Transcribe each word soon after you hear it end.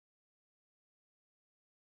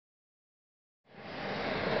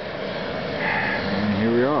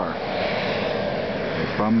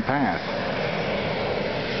Bumpass.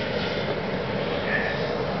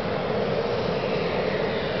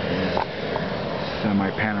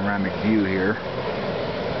 Semi-panoramic view here.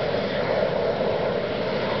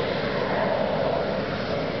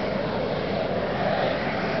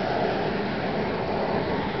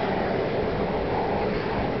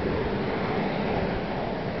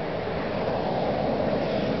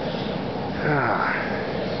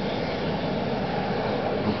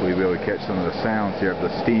 Hopefully we'll be able to catch some of the sounds here of the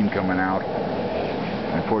steam coming out.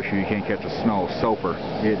 Unfortunately, you can't catch the smell of sulfur.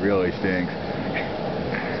 It really stinks.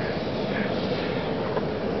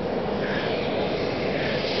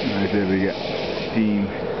 Like I said, we got steam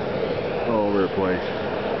all over the place.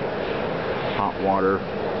 Hot water,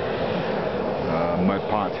 mud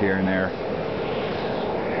pots here and there.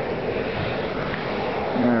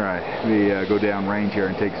 Alright, we go down range here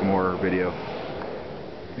and take some more video.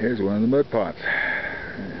 Here's one of the mud pots.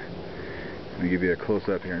 Let me give you a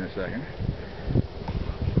close-up here in a second.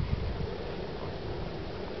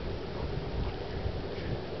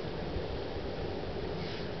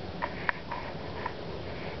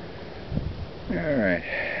 Alright,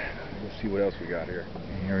 let's see what else we got here.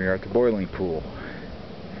 Here we are at the boiling pool.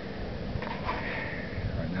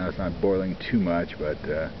 Right now it's not boiling too much, but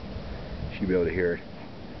you should be able to hear it.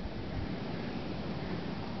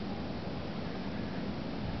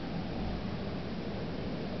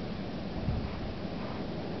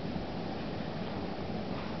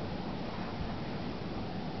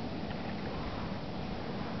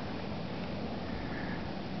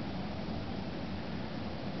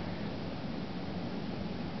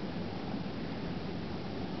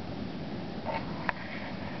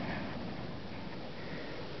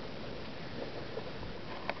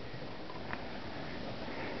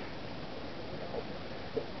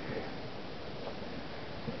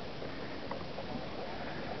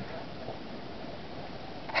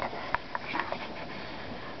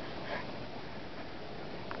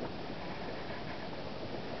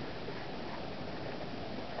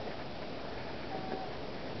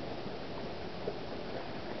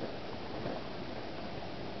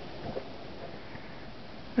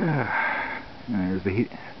 There's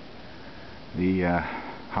the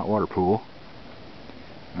hot water pool.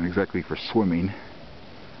 Not exactly for swimming.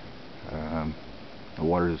 The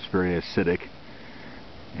water is very acidic,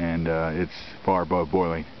 and it's far above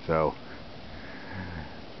boiling, so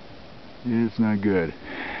it's not good.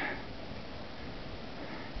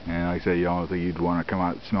 And like I said, you don't think you'd want to come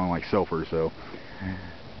out smelling like sulfur. So,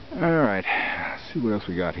 all right, let's see what else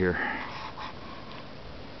we got here.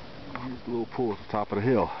 Here's the little pool at the top of the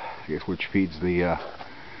hill, I guess, which feeds the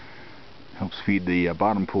helps feed the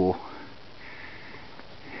bottom pool.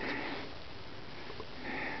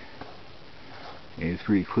 And it's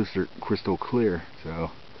pretty crystal clear,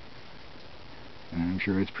 so, and I'm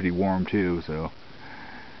sure it's pretty warm too. So,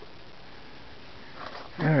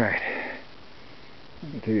 all right,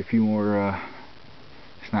 I'm gonna take a few more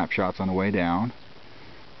snapshots on the way down,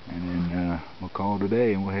 and then we'll call it a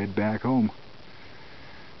day, and we'll head back home.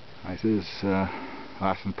 This is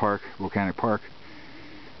Lassen Park, Volcanic Park.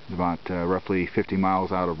 It's about roughly 50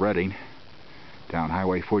 miles out of Redding, down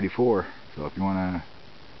Highway 44. So if you want to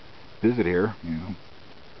visit here, you know,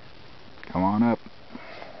 come on up.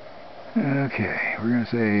 Okay, we're going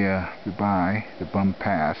to say goodbye to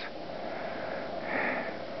Bumpass.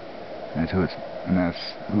 That's who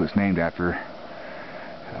it's named after.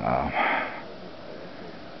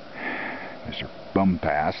 Mr.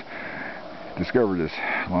 Bumpass discovered this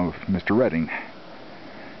along with Mr. Redding.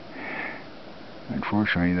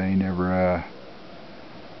 Unfortunately, they never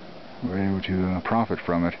were able to profit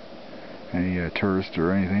from it, any tourists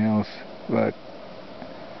or anything else, but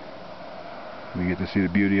we get to see the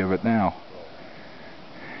beauty of it now,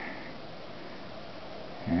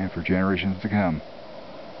 and for generations to come,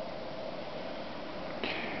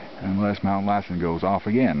 unless Mt Lassen goes off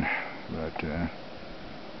again. But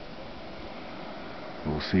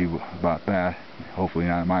we'll see about that. Hopefully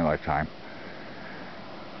not in my lifetime.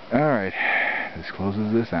 Alright, this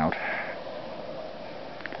closes this out.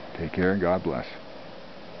 Take care and God bless.